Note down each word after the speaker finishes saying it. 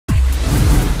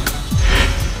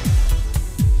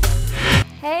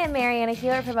Hey, I'm Mariana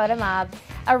here for ModaMob.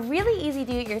 A really easy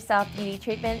do-it-yourself beauty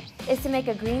treatment is to make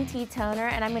a green tea toner,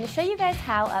 and I'm going to show you guys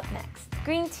how up next.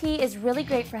 Green tea is really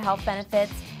great for health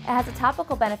benefits. It has a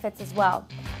topical benefits as well.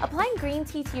 Applying green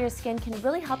tea to your skin can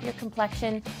really help your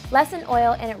complexion, lessen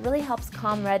oil, and it really helps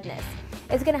calm redness.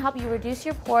 It's going to help you reduce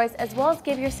your pores as well as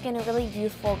give your skin a really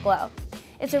youthful glow.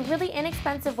 It's a really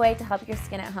inexpensive way to help your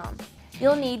skin at home.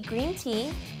 You'll need green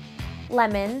tea,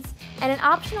 lemons, and an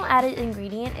optional added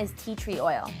ingredient is tea tree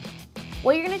oil.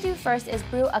 What you're going to do first is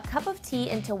brew a cup of tea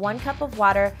into 1 cup of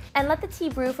water and let the tea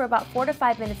brew for about 4 to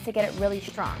 5 minutes to get it really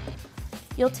strong.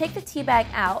 You'll take the tea bag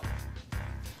out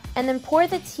and then pour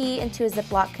the tea into a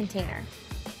Ziploc container.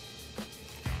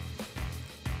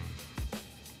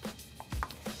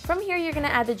 From here, you're going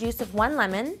to add the juice of 1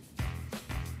 lemon,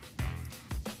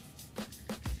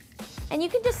 and you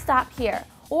can just stop here.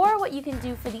 Or what you can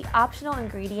do for the optional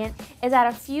ingredient is add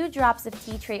a few drops of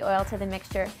tea tree oil to the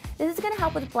mixture. This is going to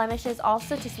help with blemishes,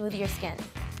 also to smooth your skin.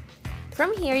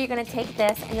 From here, you're going to take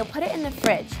this and you'll put it in the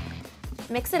fridge.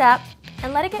 Mix it up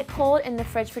and let it get cold in the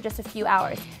fridge for just a few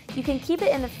hours. You can keep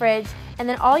it in the fridge, and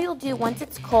then all you'll do once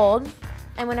it's cold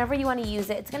and whenever you want to use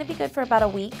it, it's going to be good for about a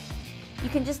week. You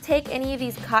can just take any of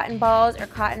these cotton balls or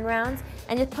cotton rounds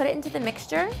and just put it into the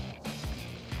mixture,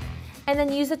 and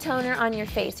then use the toner on your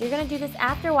face. You're going to do this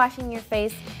after washing your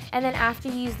face, and then after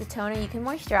you use the toner, you can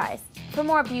moisturize. For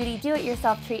more beauty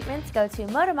do-it-yourself treatments, go to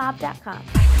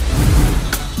ModaMob.com.